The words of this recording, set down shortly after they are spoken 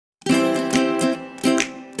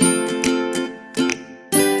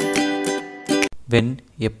When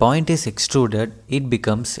a point is extruded, it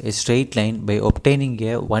becomes a straight line by obtaining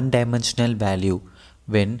a one-dimensional value.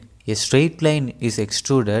 When a straight line is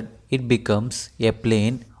extruded, it becomes a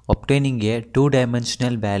plane obtaining a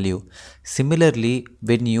two-dimensional value. Similarly,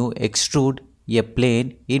 when you extrude a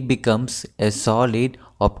plane, it becomes a solid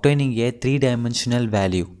obtaining a three-dimensional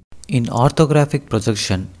value. In orthographic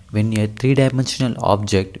projection, when a three-dimensional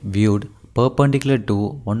object viewed perpendicular to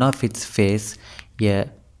one of its face, a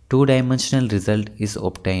two-dimensional result is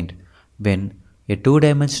obtained. When a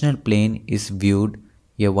two-dimensional plane is viewed,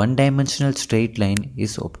 a one-dimensional straight line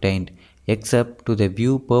is obtained, except to the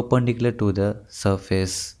view perpendicular to the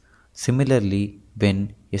surface. Similarly,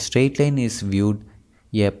 when a straight line is viewed,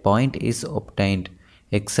 a point is obtained,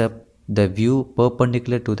 except the view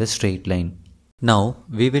perpendicular to the straight line. Now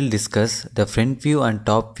we will discuss the front view and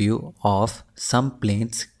top view of some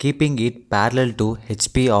planes, keeping it parallel to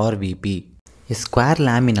HP or VP. A square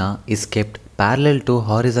lamina is kept parallel to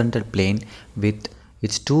horizontal plane with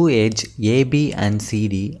its two edges AB and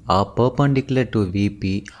CD are perpendicular to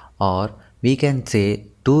VP, or we can say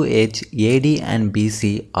two edges AD and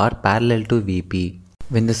BC are parallel to VP.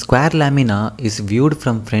 When the square lamina is viewed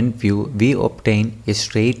from front view, we obtain a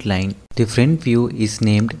straight line. The front view is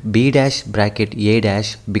named B' bracket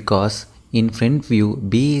A' because in front view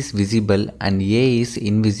B is visible and A is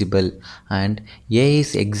invisible, and A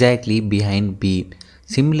is exactly behind B.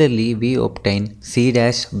 Similarly, we obtain C'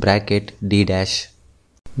 bracket D'.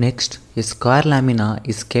 Next, a square lamina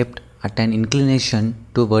is kept at an inclination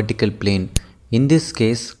to vertical plane. In this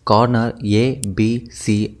case, corner A, B,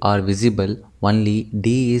 C are visible, only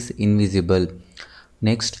D is invisible.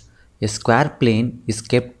 Next, a square plane is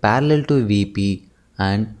kept parallel to VP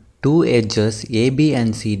and two edges AB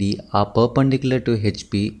and CD are perpendicular to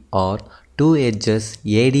HP, or two edges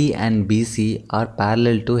AD and BC are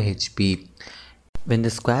parallel to HP. When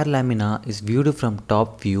the square lamina is viewed from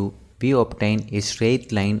top view, we obtain a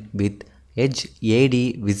straight line with edge AD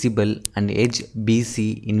visible and edge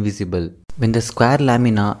BC invisible. When the square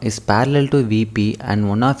lamina is parallel to VP and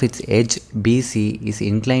one of its edge BC is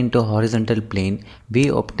inclined to horizontal plane, we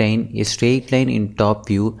obtain a straight line in top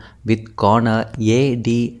view with corner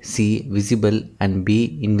ADC visible and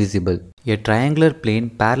B invisible. A triangular plane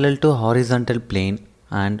parallel to horizontal plane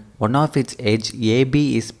and one of its edge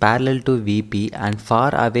AB is parallel to VP and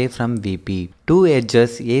far away from VP. Two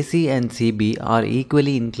edges AC and CB are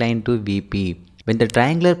equally inclined to VP. When the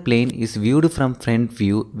triangular plane is viewed from front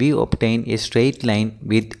view, we obtain a straight line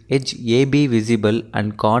with edge AB visible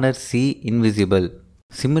and corner C invisible.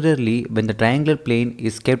 Similarly, when the triangular plane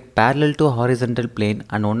is kept parallel to horizontal plane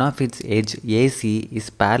and one of its edge AC is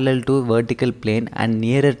parallel to vertical plane and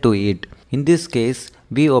nearer to it, in this case,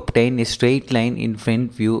 we obtain a straight line in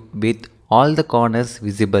front view with all the corners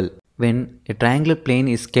visible. When a triangular plane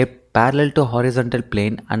is kept parallel to horizontal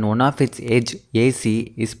plane and one of its edge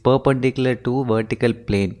AC is perpendicular to vertical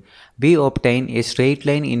plane, we obtain a straight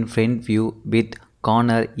line in front view with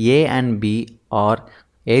corner A and B, or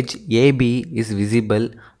edge AB is visible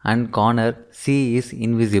and corner C is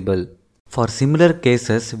invisible. For similar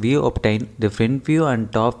cases, we obtain the front view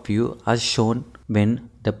and top view as shown when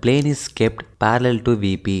the plane is kept parallel to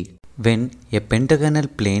VP. When a pentagonal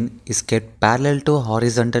plane is kept parallel to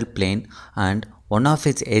horizontal plane and one of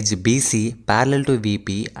its edge BC parallel to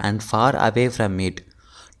VP and far away from it,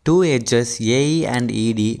 two edges AE and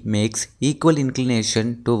ED makes equal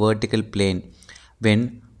inclination to vertical plane.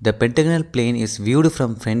 When the pentagonal plane is viewed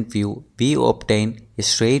from front view, we obtain a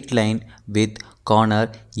straight line with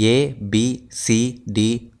corner A, B, C,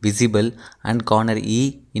 D visible and corner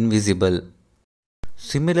E invisible.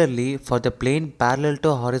 Similarly, for the plane parallel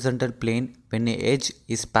to horizontal plane, when a edge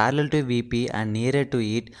is parallel to VP and nearer to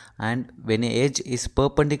it, and when a edge is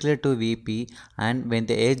perpendicular to VP and when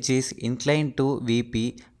the edge is inclined to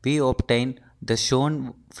VP, we obtain the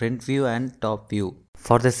shown front view and top view.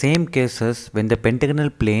 For the same cases, when the pentagonal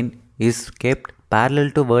plane is kept parallel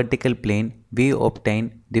to vertical plane, we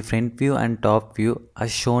obtain the front view and top view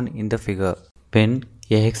as shown in the figure. When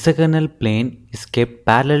a hexagonal plane is kept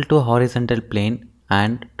parallel to horizontal plane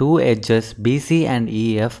and two edges BC and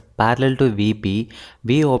EF parallel to VP,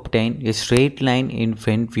 we obtain a straight line in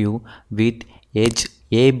front view with edge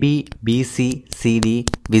AB, BC, CD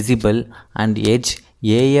visible and edge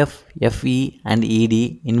AF, FE and ED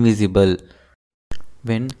invisible.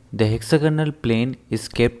 When the hexagonal plane is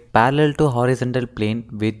kept parallel to horizontal plane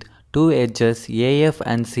with two edges AF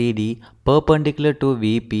and CD perpendicular to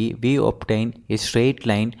VP, we obtain a straight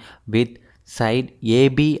line with side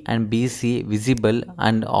AB and BC visible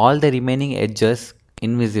and all the remaining edges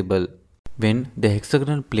invisible. When the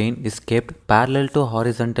hexagonal plane is kept parallel to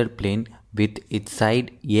horizontal plane with its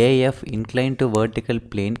side AF inclined to vertical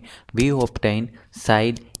plane, we obtain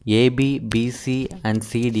side AB, BC and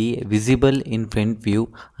CD visible in front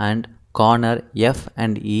view and corner F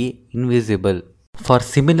and E invisible. For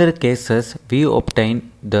similar cases, we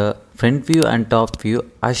obtain the front view and top view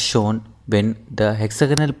as shown when the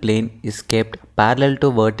hexagonal plane is kept parallel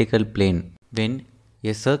to vertical plane. When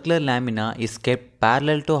a circular lamina is kept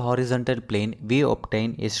parallel to horizontal plane, we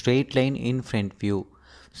obtain a straight line in front view.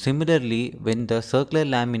 Similarly, when the circular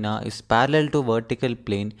lamina is parallel to vertical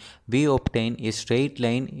plane, we obtain a straight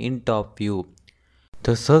line in top view.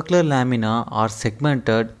 The circular lamina are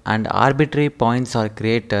segmented and arbitrary points are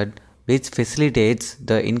created which facilitates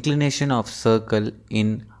the inclination of circle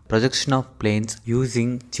in projection of planes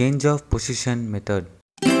using change of position method.